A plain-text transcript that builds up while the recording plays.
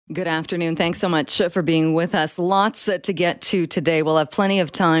Good afternoon. Thanks so much for being with us. Lots to get to today. We'll have plenty of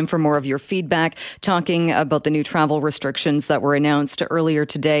time for more of your feedback, talking about the new travel restrictions that were announced earlier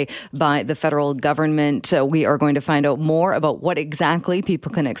today by the federal government. We are going to find out more about what exactly people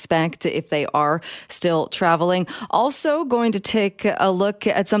can expect if they are still traveling. Also going to take a look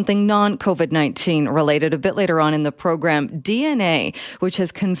at something non-COVID-19 related a bit later on in the program. DNA, which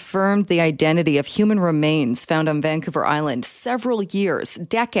has confirmed the identity of human remains found on Vancouver Island several years,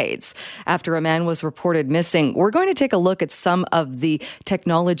 decades after a man was reported missing. We're going to take a look at some of the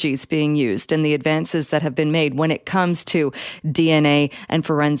technologies being used and the advances that have been made when it comes to DNA and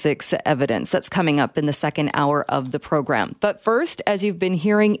forensics evidence. That's coming up in the second hour of the program. But first, as you've been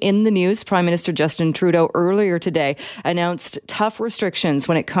hearing in the news, Prime Minister Justin Trudeau earlier today announced tough restrictions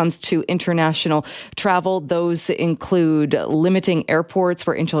when it comes to international travel. Those include limiting airports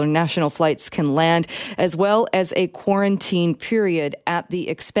where international flights can land, as well as a quarantine period at the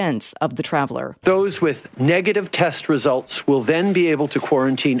expense of the traveler. Those with negative test results will then be able to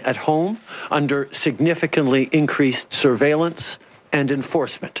quarantine at home under significantly increased surveillance and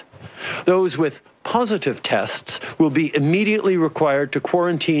enforcement. Those with positive tests will be immediately required to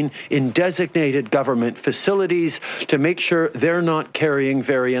quarantine in designated government facilities to make sure they're not carrying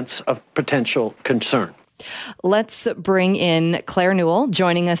variants of potential concern. Let's bring in Claire Newell,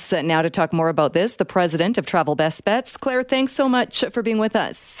 joining us now to talk more about this, the president of Travel Best Bets. Claire, thanks so much for being with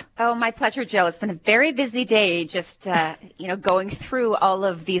us. Oh, my pleasure, Jill. It's been a very busy day just, going through all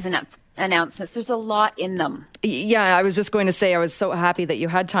of these announcements. There's a lot in them. Yeah, I was just going to say I was so happy that you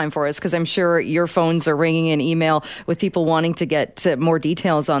had time for us because I'm sure your phones are ringing in email with people wanting to get more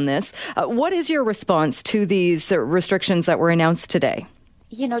details on this. What is your response to these restrictions that were announced today?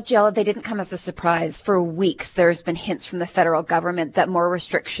 You know, Jill, they didn't come as a surprise. For weeks, there's been hints from the federal government that more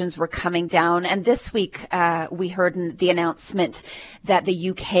restrictions were coming down. And this week, we heard the announcement that the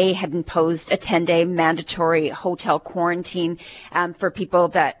UK had imposed a 10-day mandatory hotel quarantine for people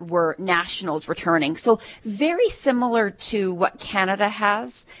that were nationals returning. So very similar to what Canada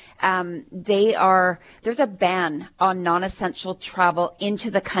has. There's a ban on non-essential travel into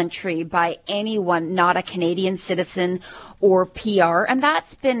the country by anyone not a Canadian citizen or PR. And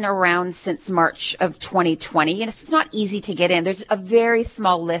that's been around since March of 2020. And it's not easy to get in. There's a very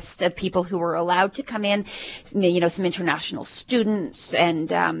small list of people who are allowed to come in, some international students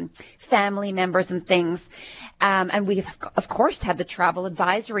and family members and things. And we've, of course, had the travel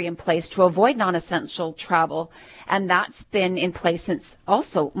advisory in place to avoid non-essential travel. And that's been in place since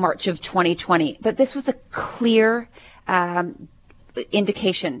also March of 2020. But this was a clear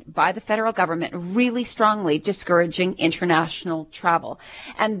indication by the federal government really strongly discouraging international travel.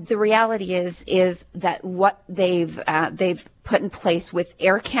 And the reality is that what they've put in place with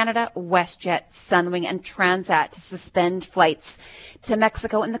Air Canada, WestJet, Sunwing, and Transat to suspend flights to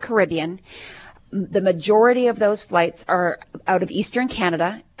Mexico and the Caribbean. The majority of those flights are out of Eastern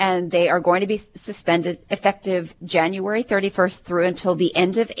Canada, and they are going to be suspended effective January 31st through until the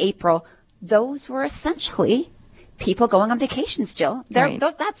end of April. Those were essentially people going on vacations, Jill. Right.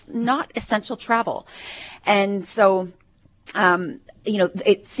 That's not essential travel. And so,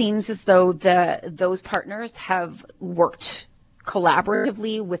 it seems as though those partners have worked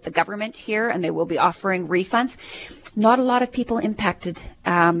collaboratively with the government here, and they will be offering refunds. Not a lot of people impacted,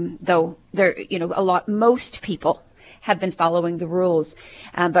 though. Most people have been following the rules.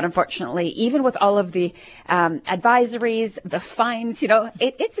 But unfortunately, even with all of the advisories, the fines,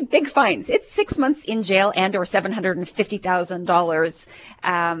 it's big fines. It's 6 months in jail and or $750,000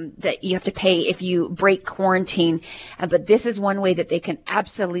 that you have to pay if you break quarantine. But this is one way that they can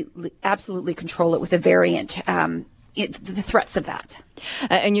absolutely control it with a variant. The threats of that.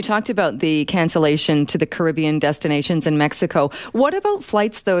 And you talked about the cancellation to the Caribbean destinations in Mexico. What about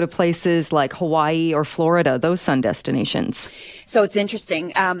flights, though, to places like Hawaii or Florida, those sun destinations? So it's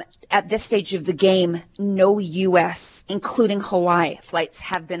interesting. At this stage of the game, no U.S., including Hawaii, flights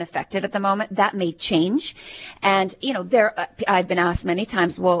have been affected at the moment. That may change. And, I've been asked many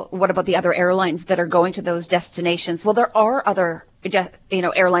times, well, what about the other airlines that are going to those destinations? Well, there are other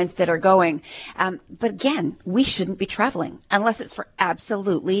airlines that are going. But again, we shouldn't be traveling unless it's for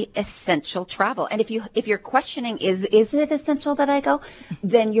absolutely essential travel. And if you're questioning, is it essential that I go?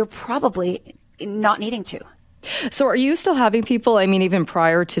 Then you're probably not needing to. So are you still having people, even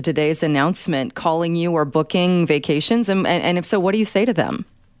prior to today's announcement, calling you or booking vacations? And if so, what do you say to them?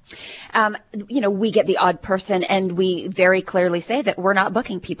 We get the odd person, and we very clearly say that we're not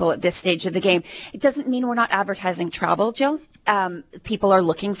booking people at this stage of the game. It doesn't mean we're not advertising travel, Jill. People are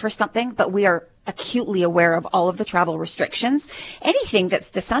looking for something, but we are acutely aware of all of the travel restrictions. Anything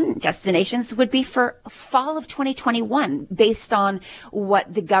that's to sun destinations would be for fall of 2021, based on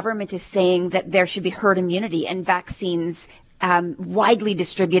what the government is saying, that there should be herd immunity and vaccines widely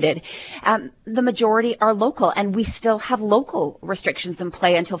distributed. The majority are local, and we still have local restrictions in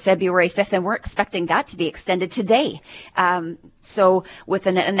play until February 5th, and we're expecting that to be extended today. So with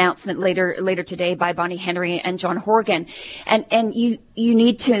an announcement later today by Bonnie Henry and John Horgan, and you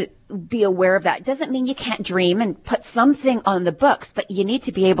need to be aware of that. It doesn't mean you can't dream and put something on the books, but you need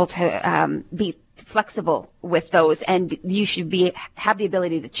to be able to be flexible with those, and you should have the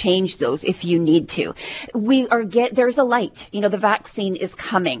ability to change those if you need to. There's a light. The vaccine is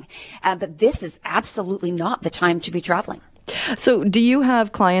coming, but this is absolutely not the time to be traveling. So do you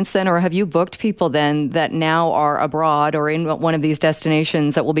have clients then, or have you booked people then that now are abroad or in one of these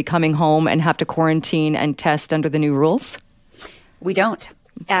destinations that will be coming home and have to quarantine and test under the new rules? We don't.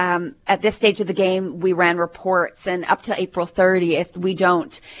 At this stage of the game, we ran reports, and up to April 30th, we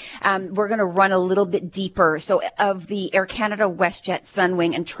don't. We're going to run a little bit deeper. So of the Air Canada, WestJet,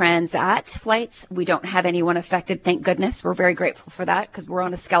 Sunwing, and Transat flights, we don't have anyone affected. Thank goodness. We're very grateful for that, because we're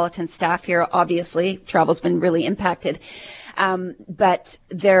on a skeleton staff here. Obviously, travel's been really impacted. But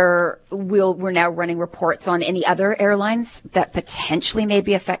we're now running reports on any other airlines that potentially may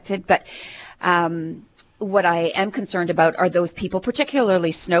be affected. But what I am concerned about are those people,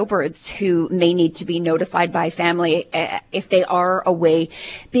 particularly snowbirds, who may need to be notified by family if they are away,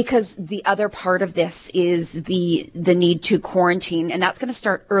 because the other part of this is the need to quarantine, and that's going to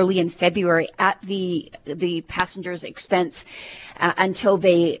start early in February at the passenger's expense until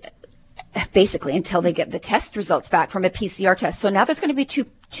they get the test results back from a PCR test. So now there's going to be two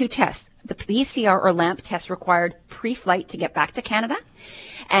tests: the PCR or LAMP test required pre-flight to get back to Canada,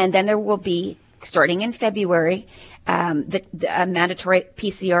 and then there will be, starting in February, the mandatory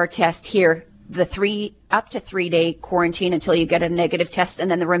PCR test here, up to 3 day quarantine until you get a negative test. And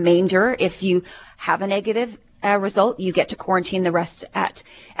then the remainder, if you have a negative result, you get to quarantine the rest at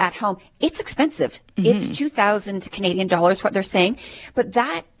home. It's expensive. Mm-hmm. It's 2,000 Canadian dollars, what they're saying. But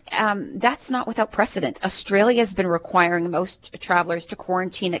that's not without precedent. Australia has been requiring most travelers to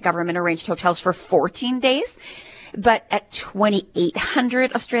quarantine at government arranged hotels for 14 days. But at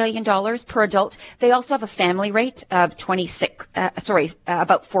 2,800 Australian dollars per adult. They also have a family rate of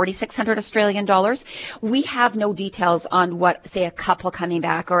about 4,600 Australian dollars. We have no details on what, say, a couple coming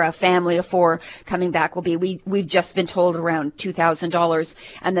back or a family of four coming back will be. We've just been told around $2,000,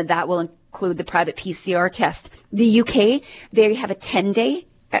 and then that will include the private PCR test. The UK, they have a 10-day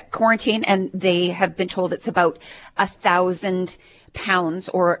quarantine, and they have been told it's about £1,000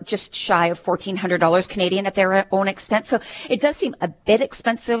 or just shy of $1,400 Canadian at their own expense. So it does seem a bit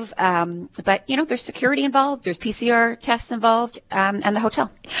expensive, but there's security involved, there's PCR tests involved, and the hotel.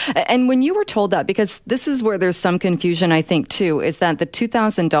 And when you were told that, because this is where there's some confusion, I think too, is that the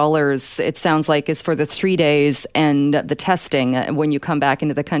 $2,000, it sounds like, is for the 3 days and the testing when you come back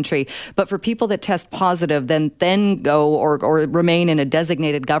into the country. But for people that test positive, then go or remain in a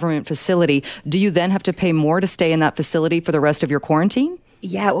designated government facility, do you then have to pay more to stay in that facility for the rest of your quarantine?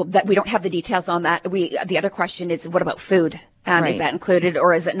 Yeah, well, we don't have the details on that. The other question is, what about food? Right. Is that included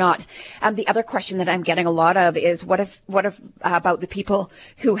or is it not? The other question that I'm getting a lot of is, what if about the people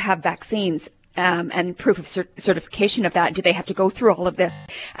who have vaccines? And proof of certification of that? Do they have to go through all of this?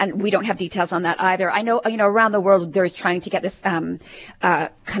 And we don't have details on that either. I know, around the world, there's trying to get this kind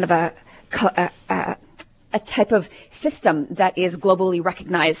of a type of system that is globally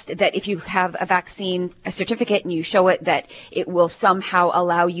recognized, that if you have a certificate and you show it, that it will somehow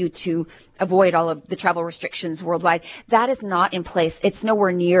allow you to avoid all of the travel restrictions worldwide. That is not in place. It's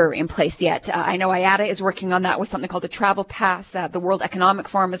nowhere near in place yet. I know IATA is working on that with something called the Travel Pass. The World Economic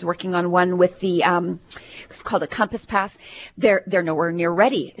Forum is working on one with it's called a Compass Pass. They're nowhere near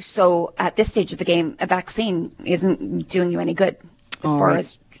ready. So at this stage of the game, a vaccine isn't doing you any good as far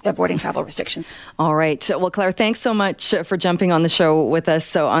as avoiding travel restrictions. All right. Well, Claire, thanks so much for jumping on the show with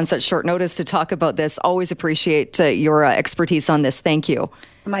us on such short notice to talk about this. Always appreciate your expertise on this. Thank you.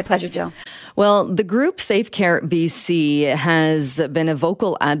 My pleasure, Jill. Well, the group Safe Care BC has been a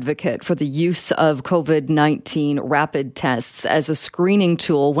vocal advocate for the use of COVID-19 rapid tests as a screening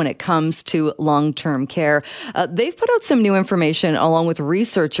tool when it comes to long-term care. They've put out some new information along with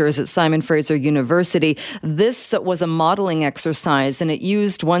researchers at Simon Fraser University. This was a modeling exercise, and it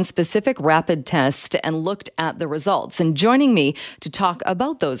used one specific rapid test and looked at the results. And joining me to talk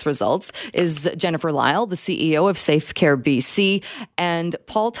about those results is Jennifer Lyle, the CEO of Safe Care BC, and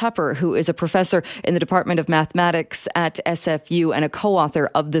Paul Tupper, who is a professor in the Department of Mathematics at SFU and a co-author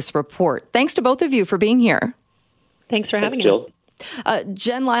of this report. Thanks to both of you for being here. Thanks for having me.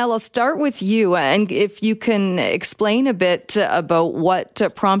 Jen Lyle, I'll start with you. And if you can explain a bit about what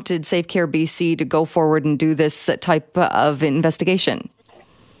prompted Safe Care BC to go forward and do this type of investigation.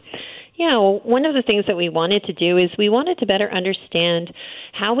 Yeah, well, one of the things that we wanted to do is we wanted to better understand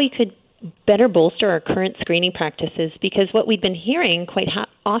how we could better bolster our current screening practices, because what we've been hearing quite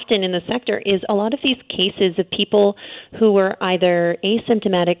often in the sector is a lot of these cases of people who were either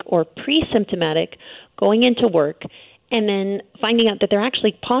asymptomatic or pre-symptomatic going into work and then finding out that they're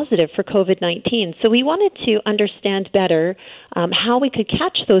actually positive for COVID-19. So we wanted to understand better how we could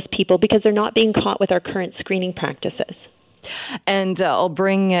catch those people because they're not being caught with our current screening practices. And I'll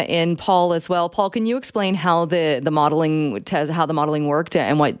bring in Paul as well. Paul, can you explain how the modeling worked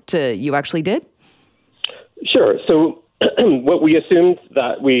and what you actually did? Sure. So what we assumed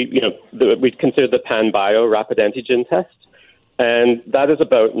that we'd consider the PanBio rapid antigen test, and that is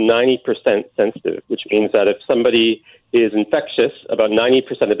about 90% sensitive, which means that if somebody is infectious, about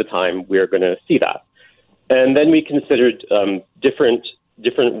 90% of the time we're going to see that. And then we considered different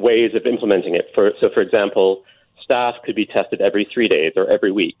ways of implementing it. For example, staff could be tested every 3 days or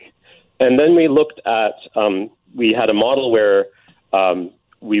every week. And then we looked at, we had a model where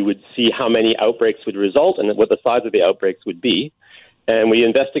we would see how many outbreaks would result and what the size of the outbreaks would be. And we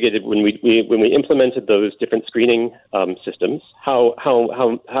investigated when we implemented those different screening systems, how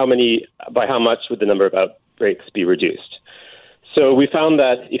many, by how much would the number of outbreaks be reduced. So we found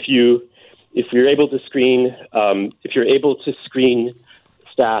that if you're able to screen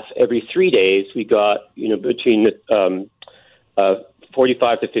staff every 3 days, we got between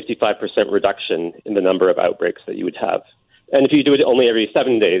 45 to 55% reduction in the number of outbreaks that you would have. And if you do it only every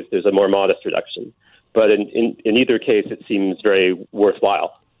 7 days, there's a more modest reduction. But in either case, it seems very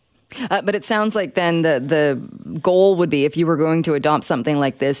worthwhile. But it sounds like then the goal would be, if you were going to adopt something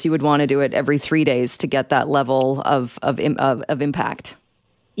like this, you would want to do it every 3 days to get that level of impact.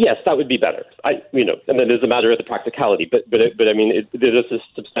 Yes, that would be better. And then there's a matter of the practicality, but I mean, there's a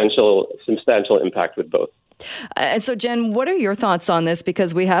substantial impact with both. So, Jen, what are your thoughts on this?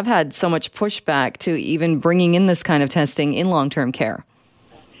 Because we have had so much pushback to even bringing in this kind of testing in long-term care.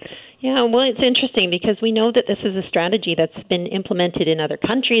 Yeah, well, it's interesting because we know that this is a strategy that's been implemented in other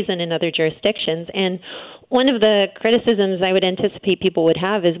countries and in other jurisdictions. And one of the criticisms I would anticipate people would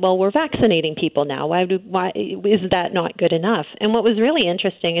have is, well, we're vaccinating people now. Why is that not good enough? And what was really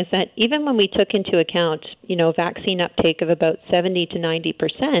interesting is that even when we took into account, vaccine uptake of about 70 to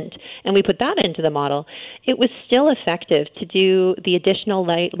 90%, and we put that into the model, it was still effective to do the additional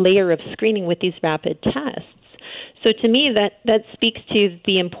layer of screening with these rapid tests. So to me, that speaks to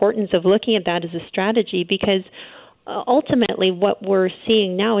the importance of looking at that as a strategy, because ultimately what we're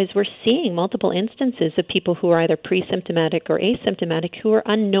seeing now is we're seeing multiple instances of people who are either pre-symptomatic or asymptomatic who are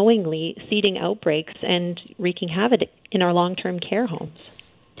unknowingly seeding outbreaks and wreaking havoc in our long-term care homes.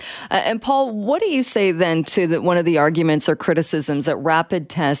 And Paul, what do you say then to one of the arguments or criticisms that rapid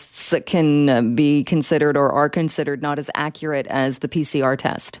tests can be considered or are considered not as accurate as the PCR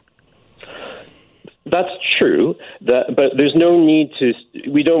test? That's true, but there's no need to.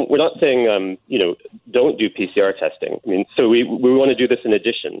 We're not saying don't do PCR testing. I mean, so we want to do this in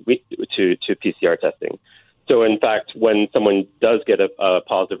addition to PCR testing. So in fact, when someone does get a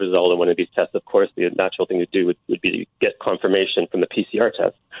positive result in one of these tests, of course, the natural thing to do would be to get confirmation from the PCR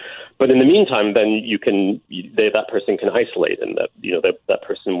test. But in the meantime, then that person can isolate, and that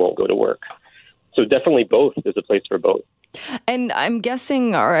person won't go to work. So definitely both. There's a place for both. And I'm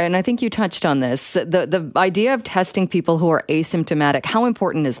guessing, and I think you touched on this, the idea of testing people who are asymptomatic, how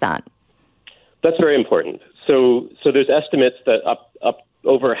important is that? That's very important. So there's estimates that up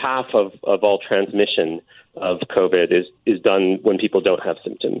over half of all transmission of COVID is done when people don't have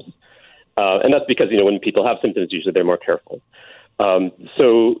symptoms. And that's because, when people have symptoms, usually they're more careful. And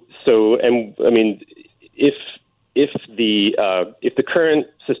I mean, if the current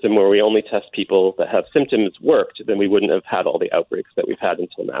system where we only test people that have symptoms worked, then we wouldn't have had all the outbreaks that we've had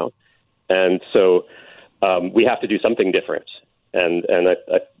until now. And so we have to do something different. And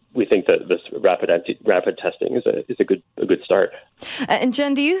we think that this rapid testing is a good start. And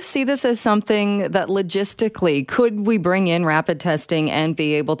Jen, do you see this as something that logistically could we bring in rapid testing and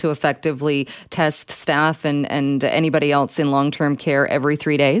be able to effectively test staff and anybody else in long-term care every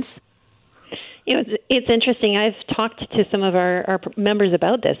 3 days? It's interesting. I've talked to some of our members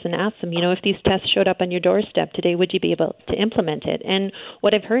about this and asked them, if these tests showed up on your doorstep today, would you be able to implement it? And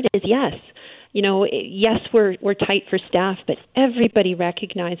what I've heard is yes. Yes, we're tight for staff, but everybody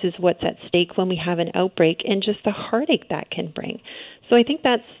recognizes what's at stake when we have an outbreak and just the heartache that can bring. So I think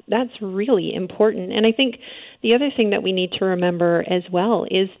that's really important. And I think the other thing that we need to remember as well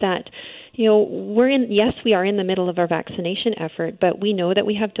is that, we are in the middle of our vaccination effort, but we know that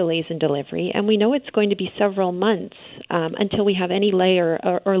we have delays in delivery, and we know it's going to be several months until we have any layer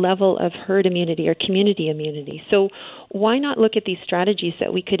or level of herd immunity or community immunity. So why not look at these strategies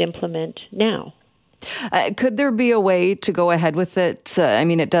that we could implement now? Could there be a way to go ahead with it?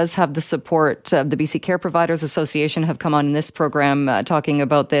 It does have the support. The BC Care Providers Association have come on in this program talking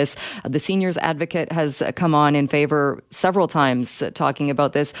about this. The Seniors Advocate has come on in favor several times talking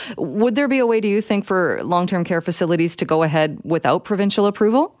about this. Would there be a way, do you think, for long-term care facilities to go ahead without provincial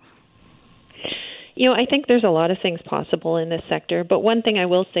approval? I think there's a lot of things possible in this sector, but one thing I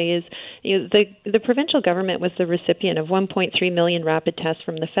will say is the provincial government was the recipient of 1.3 million rapid tests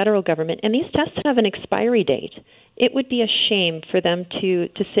from the federal government, and these tests have an expiry date. It would be a shame for them to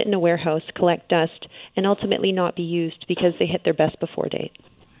sit in a warehouse, collect dust, and ultimately not be used because they hit their best before date.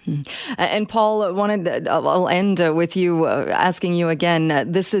 And Paul, I'll end with you asking you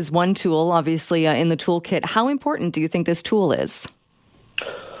again, this is one tool, obviously, in the toolkit. How important do you think this tool is?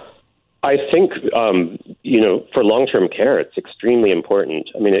 I think, for long-term care, it's extremely important.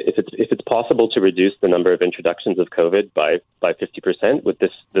 If it's possible to reduce the number of introductions of COVID by 50% with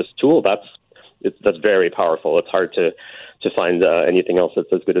this tool, that's very powerful. It's hard to find anything else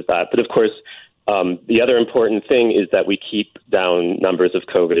that's as good as that. But of course, the other important thing is that we keep down numbers of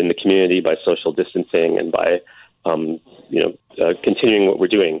COVID in the community by social distancing and by continuing what we're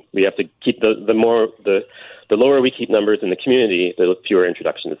doing. We have to keep the lower we keep numbers in the community, the fewer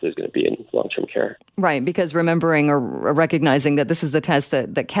introductions there's going to be in long-term care. Right, because remembering or recognizing that this is the test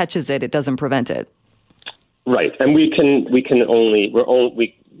that catches it, it doesn't prevent it. Right, and the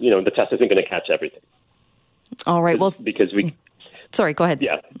test isn't going to catch everything. All right, well, because sorry, go ahead.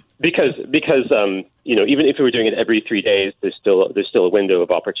 Yeah, because even if we were doing it every 3 days, there's still a window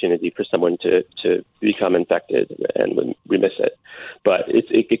of opportunity for someone to become infected, and we miss it. But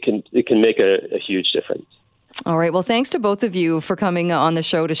it can make a huge difference. All right. Well, thanks to both of you for coming on the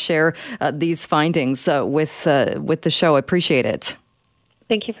show to share these findings with the show. I appreciate it.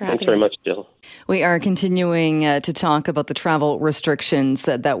 Thank you for having me. Thanks very much, Jill. We are continuing to talk about the travel restrictions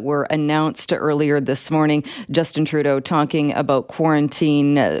that were announced earlier this morning. Justin Trudeau talking about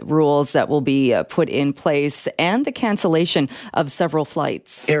quarantine rules that will be put in place and the cancellation of several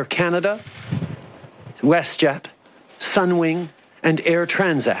flights. Air Canada, WestJet, Sunwing, and Air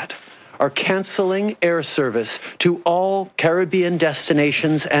Transat are cancelling air service to all Caribbean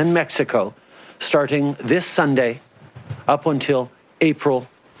destinations and Mexico starting this Sunday up until April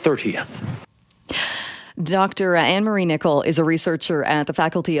 30th. Dr. Anne-Marie Nicol is a researcher at the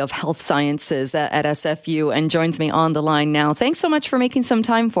Faculty of Health Sciences at SFU and joins me on the line now. Thanks so much for making some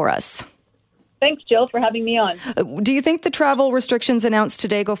time for us. Thanks, Jill, for having me on. Do you think the travel restrictions announced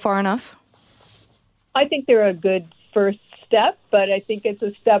today go far enough? I think they're a good first step, but I think it's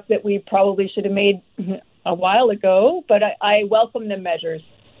a step that we probably should have made a while ago, but I welcome the measures.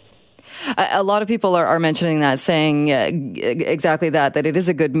 A lot of people are mentioning that, saying exactly that it is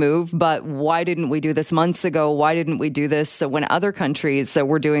a good move, but why didn't we do this months ago? Why didn't we do this when other countries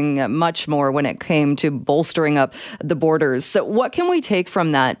were doing much more when it came to bolstering up the borders? So what can we take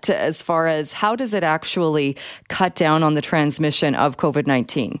from that as far as how does it actually cut down on the transmission of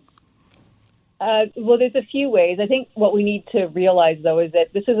COVID-19? Well, there's a few ways. I think what we need to realize, though, is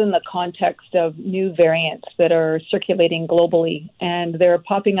that this is in the context of new variants that are circulating globally, and they're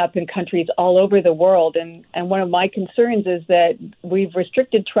popping up in countries all over the world. And one of my concerns is that we've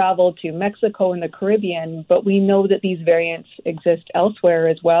restricted travel to Mexico and the Caribbean, but we know that these variants exist elsewhere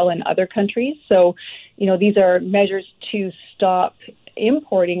as well in other countries. So, these are measures to stop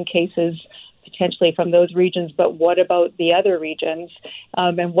importing cases potentially from those regions, but what about the other regions?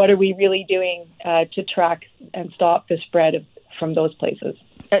 And what are we really doing to track and stop the spread from those places?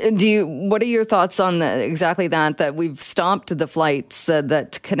 What are your thoughts on exactly that we've stopped the flights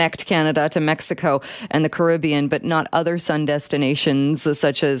that connect Canada to Mexico and the Caribbean, but not other sun destinations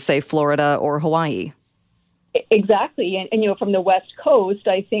such as, say, Florida or Hawaii? Exactly. And from the West Coast,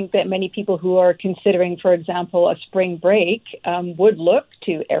 I think that many people who are considering, for example, a spring break would look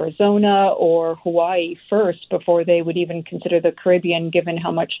to Arizona or Hawaii first before they would even consider the Caribbean, given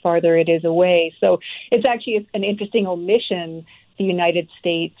how much farther it is away. So it's actually an interesting omission, the United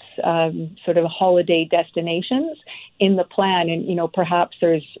States sort of holiday destinations in the plan. And, perhaps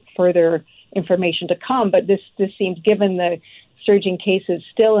there's further information to come, but this seems, given the surging cases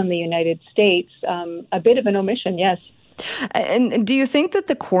still in the United States, a bit of an omission, yes. And do you think that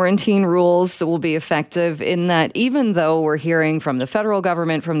the quarantine rules will be effective in that, even though we're hearing from the federal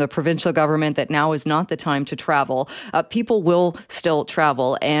government, from the provincial government, that now is not the time to travel, people will still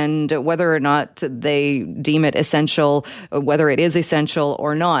travel, and whether or not they deem it essential, whether it is essential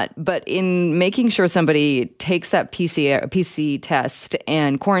or not. But in making sure somebody takes that PC test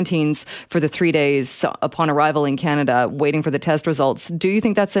and quarantines for the 3 days upon arrival in Canada, waiting for the test results, do you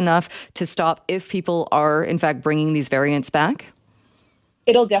think that's enough to stop if people are, in fact, bringing these variants back?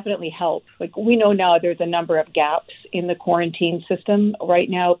 It'll definitely help. Like, we know now there's a number of gaps in the quarantine system. Right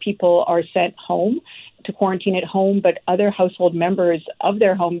now, people are sent home to quarantine at home, but other household members of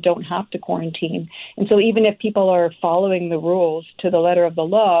their home don't have to quarantine. And so even if people are following the rules to the letter of the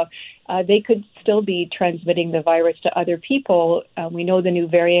law, they could still be transmitting the virus to other people. We know the new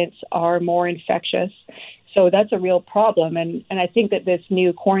variants are more infectious. So that's a real problem. And I think that this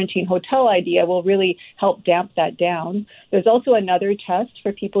new quarantine hotel idea will really help damp that down. There's also another test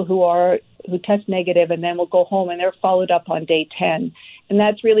for people who test negative and then will go home, and they're followed up on day 10. And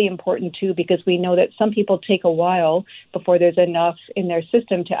that's really important, too, because we know that some people take a while before there's enough in their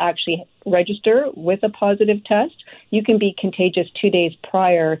system to actually register with a positive test. You can be contagious 2 days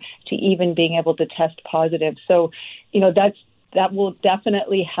prior to even being able to test positive. So, that will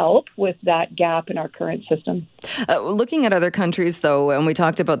definitely help with that gap in our current system. Looking at other countries, though, and we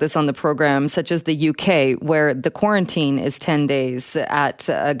talked about this on the program, such as the UK, where the quarantine is 10 days at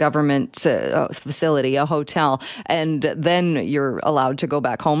a government facility, a hotel, and then you're allowed to go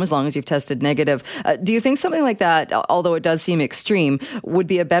back home as long as you've tested negative. Do you think something like that, although it does seem extreme, would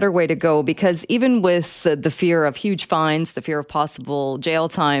be a better way to go? Because even with the fear of huge fines, the fear of possible jail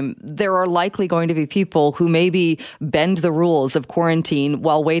time, there are likely going to be people who maybe bend the rules of quarantine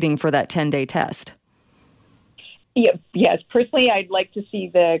while waiting for that 10-day test. Yeah, yes, personally, I'd like to see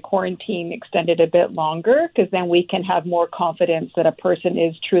the quarantine extended a bit longer, because then we can have more confidence that a person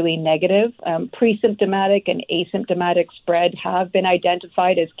is truly negative. Pre-symptomatic and asymptomatic spread have been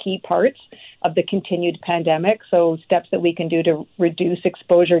identified as key parts of the continued pandemic. So steps that we can do to reduce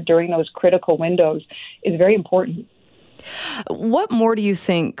exposure during those critical windows is very important. What more do you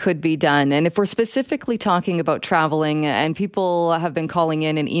think could be done? And if we're specifically talking about traveling, and people have been calling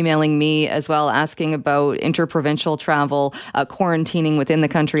in and emailing me as well, asking about interprovincial travel, quarantining within the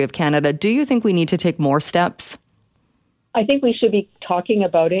country of Canada, do you think we need to take more steps? I think we should be talking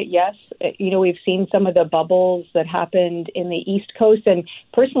about it, yes. We've seen some of the bubbles that happened in the East Coast, and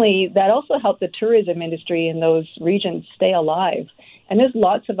personally, that also helped the tourism industry in those regions stay alive. And there's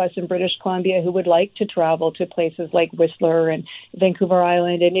lots of us in British Columbia who would like to travel to places like Whistler and Vancouver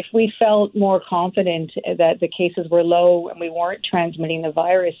Island. And if we felt more confident that the cases were low and we weren't transmitting the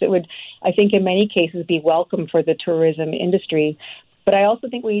virus, it would, I think, in many cases be welcome for the tourism industry. But I also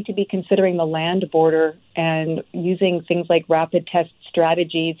think we need to be considering the land border and using things like rapid test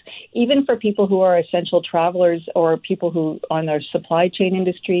strategies, even for people who are essential travelers or people who on their supply chain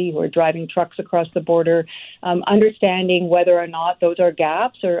industry who are driving trucks across the border, understanding whether or not those are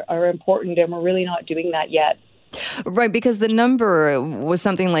gaps are important, and we're really not doing that yet. Right, because the number was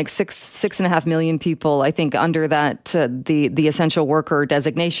something like 6.5 million people, I think, under that the essential worker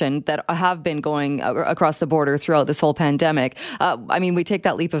designation that have been going across the border throughout this whole pandemic. We take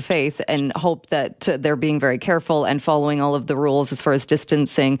that leap of faith and hope that they're being very careful and following all of the rules as far as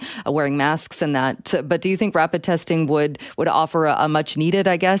distancing, wearing masks and that. But do you think rapid testing would offer a much needed,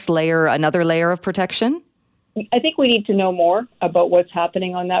 another layer of protection? I think we need to know more about what's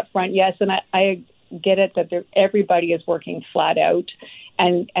happening on that front, yes, and I get it that everybody is working flat out,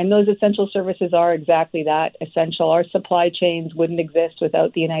 and those essential services are exactly that, essential. Our supply chains wouldn't exist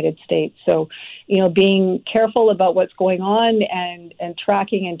without the United States. So, being careful about what's going on and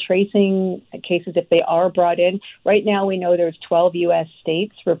tracking and tracing cases if they are brought in. Right now, we know there's 12 U.S.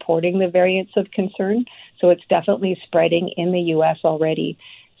 states reporting the variants of concern, so it's definitely spreading in the U.S. already.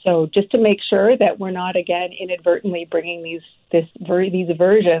 So just to make sure that we're not, again, inadvertently bringing these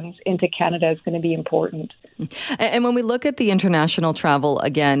versions into Canada is going to be important. And when we look at the international travel,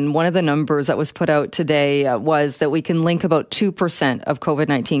 again, one of the numbers that was put out today was that we can link about 2% of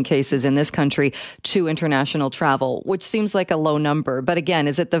COVID-19 cases in this country to international travel, which seems like a low number. But again,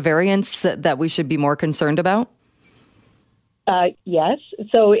 is it the variants that we should be more concerned about? Yes.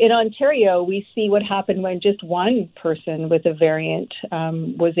 So in Ontario, we see what happened when just one person with a variant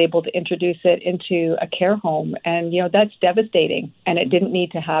was able to introduce it into a care home. And, that's devastating, and it didn't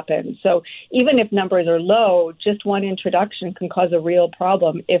need to happen. So even if numbers are low, just one introduction can cause a real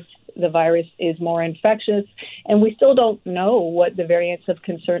problem if the virus is more infectious. And we still don't know what the variants of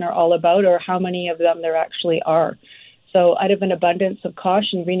concern are all about or how many of them there actually are. So out of an abundance of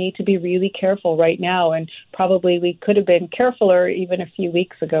caution, we need to be really careful right now. And probably we could have been carefuler even a few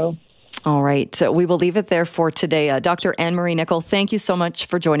weeks ago. All right. We will leave it there for today. Dr. Anne-Marie Nicol, thank you so much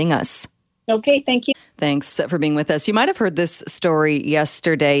for joining us. Okay, thank you. Thanks for being with us. You might have heard this story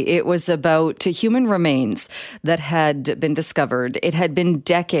yesterday. It was about human remains that had been discovered. It had been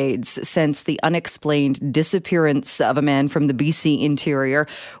decades since the unexplained disappearance of a man from the BC interior.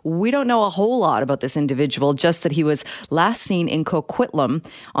 We don't know a whole lot about this individual, just that he was last seen in Coquitlam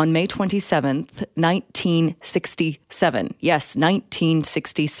on May 27th, 1967. Yes,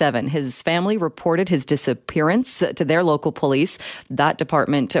 1967. His family reported his disappearance to their local police. That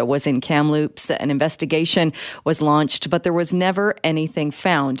department was in Kamloops. An investigation was launched, but there was never anything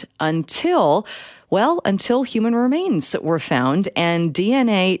found until human remains were found and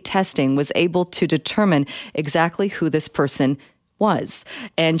DNA testing was able to determine exactly who this person was.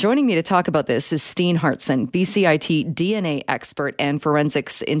 And joining me to talk about this is Steen Hartson, BCIT DNA expert and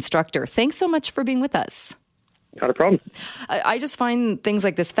forensics instructor. Thanks so much for being with us. Not a problem. I just find things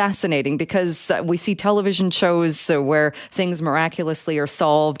like this fascinating because we see television shows where things miraculously are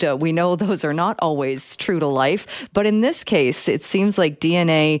solved. We know those are not always true to life. But in this case, it seems like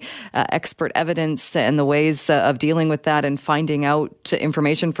DNA expert evidence and the ways of dealing with that and finding out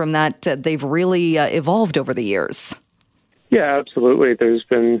information from that, they've really evolved over the years. Yeah, absolutely. There's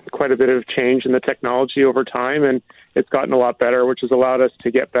been quite a bit of change in the technology over time, and it's gotten a lot better, which has allowed us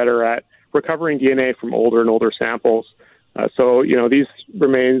to get better at recovering DNA from older and older samples. So these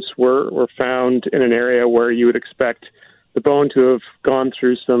remains were found in an area where you would expect the bone to have gone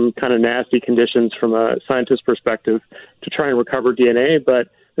through some kind of nasty conditions from a scientist's perspective to try and recover DNA. But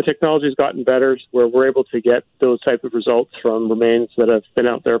the technology has gotten better where we're able to get those type of results from remains that have been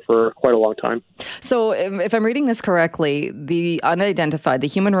out there for quite a long time. So if I'm reading this correctly, the unidentified, the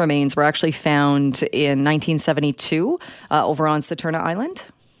human remains were actually found in 1972 over on Saturna Island?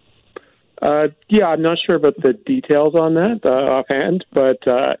 I'm not sure about the details on that offhand, but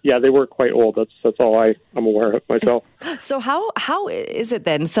they were quite old. That's all I'm aware of myself. So how is it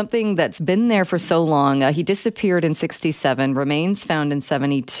then, something that's been there for so long? He disappeared in 67, remains found in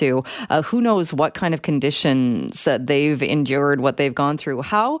 72. Who knows what kind of conditions they've endured, what they've gone through.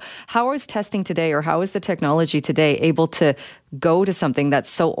 How is testing today, or how is the technology today able to go to something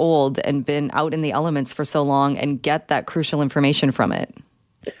that's so old and been out in the elements for so long and get that crucial information from it?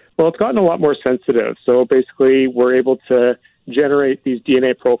 Well, it's gotten a lot more sensitive. So basically, we're able to generate these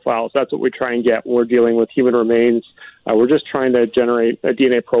DNA profiles. That's what we try and get when we're dealing with human remains. We're just trying to generate a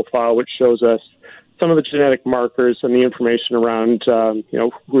DNA profile which shows us some of the genetic markers and the information around,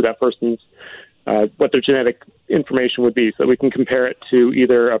 who that person's, what their genetic information would be, so that we can compare it to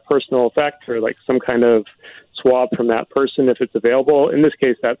either a personal effect or like some kind of swab from that person if it's available. In this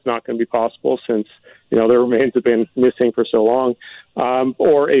case, that's not going to be possible since their remains have been missing for so long,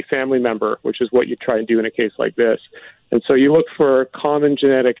 or a family member, which is what you try and do in a case like this. And so you look for common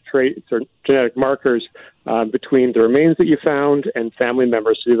genetic traits or genetic markers between the remains that you found and family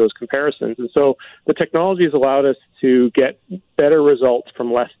members to do those comparisons. And so the technology has allowed us to get better results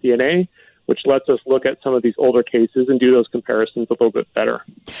from less DNA, which lets us look at some of these older cases and do those comparisons a little bit better.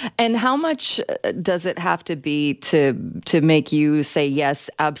 And how much does it have to be to make you say, yes,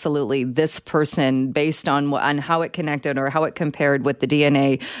 absolutely, this person, based on how it connected or how it compared with the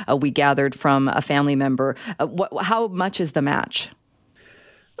DNA we gathered from a family member? How much is the match?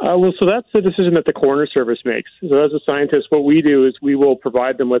 So that's the decision that the coroner service makes. So as a scientist, what we do is we will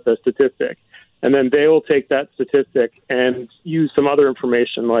provide them with a statistic. And then they will take that statistic and use some other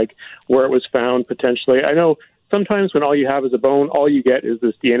information, like where it was found potentially. I know sometimes when all you have is a bone, all you get is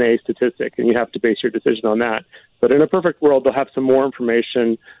this DNA statistic, and you have to base your decision on that. But in a perfect world, they'll have some more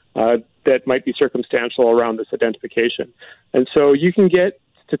information that might be circumstantial around this identification. And so you can get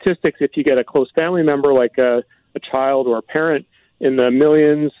statistics if you get a close family member, like a child or a parent, in the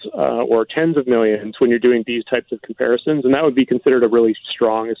millions or tens of millions when you're doing these types of comparisons. And that would be considered a really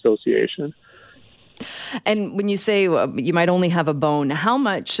strong association. And when you say you might only have a bone, how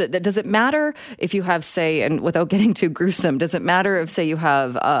much does it matter if you have, say, and without getting too gruesome, does it matter if, say, you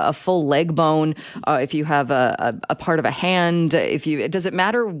have a full leg bone, if you have a part of a hand, does it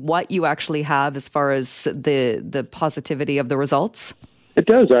matter what you actually have as far as the positivity of the results? It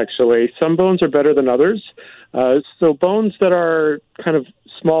does, actually. Some bones are better than others. So bones that are kind of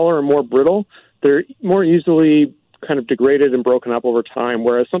smaller and more brittle, they're more easily kind of degraded and broken up over time,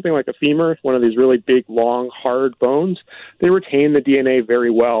 whereas something like a femur, one of these really big, long, hard bones, they retain the DNA very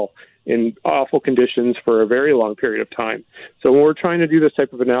well in awful conditions for a very long period of time. So when we're trying to do this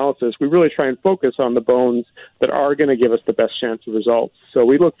type of analysis, we really try and focus on the bones that are going to give us the best chance of results. So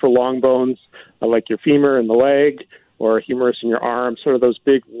we look for long bones like your femur and the leg, or a humerus in your arm, sort of those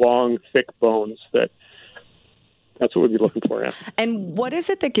big, long, thick bones that's what we'd be looking for, yeah. And what is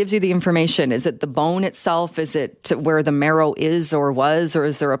it that gives you the information? Is it the bone itself? Is it where the marrow is or was, or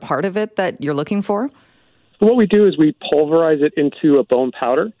is there a part of it that you're looking for? So what we do is we pulverize it into a bone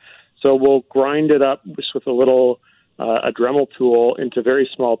powder. So we'll grind it up just with a little a Dremel tool into very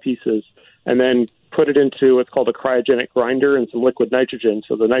small pieces, and then put it into what's called a cryogenic grinder and some liquid nitrogen.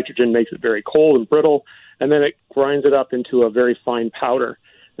 So the nitrogen makes it very cold and brittle, and then it grinds it up into a very fine powder.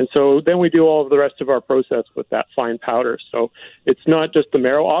 And so then we do all of the rest of our process with that fine powder. So it's not just the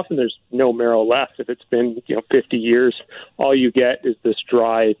marrow. Often there's no marrow left. If it's been 50 years, all you get is this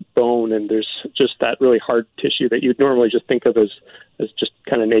dry bone, and there's just that really hard tissue that you'd normally just think of as just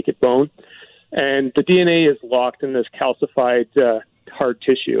kind of naked bone. And the DNA is locked in this calcified hard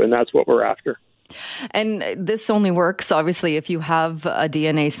tissue, and that's what we're after. And this only works, obviously, if you have a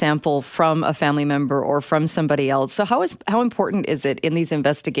DNA sample from a family member or from somebody else. So how important is it in these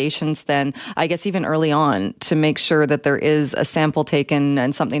investigations then, I guess even early on, to make sure that there is a sample taken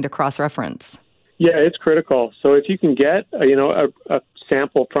and something to cross-reference? Yeah, it's critical. So if you can get, a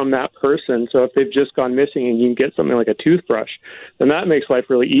sample from that person, so if they've just gone missing and you can get something like a toothbrush, then that makes life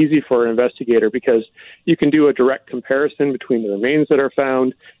really easy for an investigator, because you can do a direct comparison between the remains that are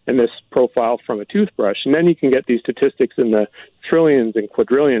found and this profile from a toothbrush. And then you can get these statistics in the trillions and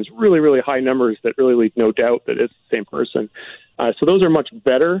quadrillions, really, really high numbers that really leave no doubt that it's the same person. So those are much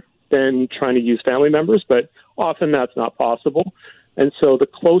better than trying to use family members, but often that's not possible. And so the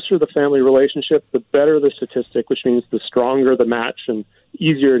closer the family relationship, the better the statistic, which means the stronger the match and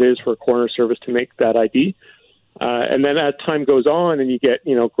easier it is for a coroner service to make that ID. And then as time goes on and you get,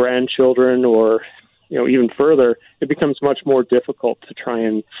 grandchildren or, even further, it becomes much more difficult to try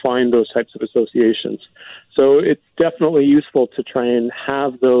and find those types of associations. So it's definitely useful to try and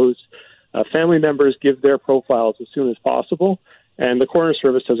have those family members give their profiles as soon as possible. And the coroner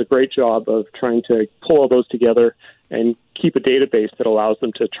service does a great job of trying to pull all those together and keep a database that allows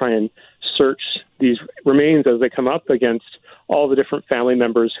them to try and search these remains as they come up against all the different family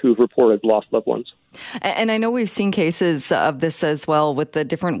members who've reported lost loved ones. And I know we've seen cases of this as well with the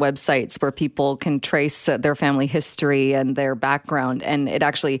different websites where people can trace their family history and their background, and it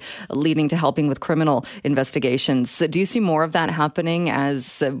actually leading to helping with criminal investigations. Do you see more of that happening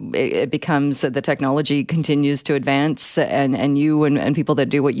as it becomes, the technology continues to advance and you and people that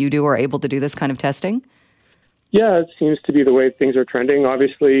do what you do are able to do this kind of testing? Yeah, it seems to be the way things are trending.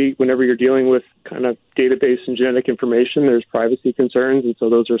 Obviously, whenever you're dealing with kind of database and genetic information, there's privacy concerns. And so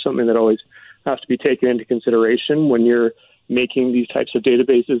those are something that always have to be taken into consideration when you're making these types of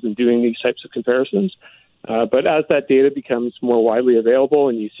databases and doing these types of comparisons. But as that data becomes more widely available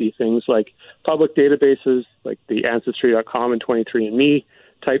and you see things like public databases like the Ancestry.com and 23andMe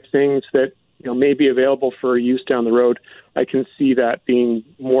type things that may be available for use down the road, I can see that being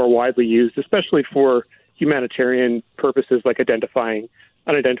more widely used, especially for humanitarian purposes like identifying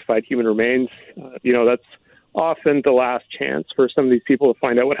unidentified human remains. That's often the last chance for some of these people to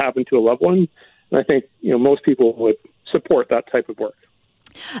find out what happened to a loved one. And I think, most people would support that type of work.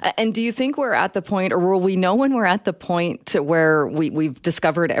 And do you think we're at the point, or will we know when we're at the point where we've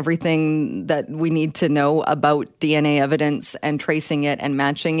discovered everything that we need to know about DNA evidence and tracing it and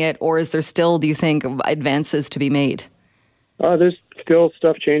matching it? Or is there still, do you think, advances to be made? There's still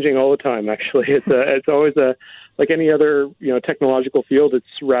stuff changing all the time, actually. It's always like any other, technological field, it's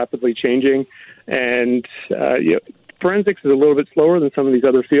rapidly changing. And, forensics is a little bit slower than some of these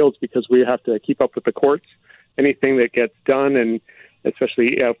other fields because we have to keep up with the courts. Anything that gets done, and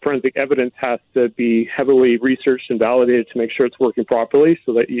especially forensic evidence, has to be heavily researched and validated to make sure it's working properly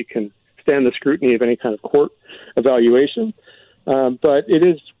so that you can stand the scrutiny of any kind of court evaluation. But it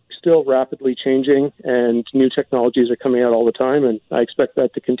is still rapidly changing, and new technologies are coming out all the time, and I expect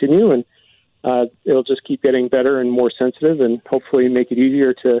that to continue, and it'll just keep getting better and more sensitive, and hopefully make it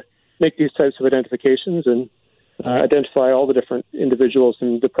easier to make these types of identifications and identify all the different individuals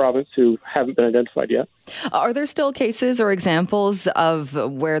in the province who haven't been identified yet. Are there still cases or examples of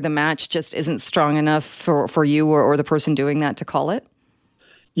where the match just isn't strong enough for you or the person doing that to call it?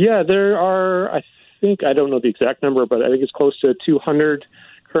 Yeah, there are, I don't know the exact number, but I think it's close to 200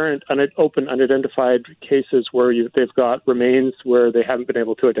 current open unidentified cases where they've got remains where they haven't been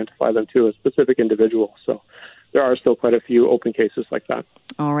able to identify them to a specific individual. So there are still quite a few open cases like that.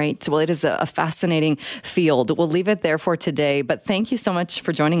 All right. Well, it is a fascinating field. We'll leave it there for today, but thank you so much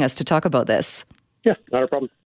for joining us to talk about this. Yeah, not a problem.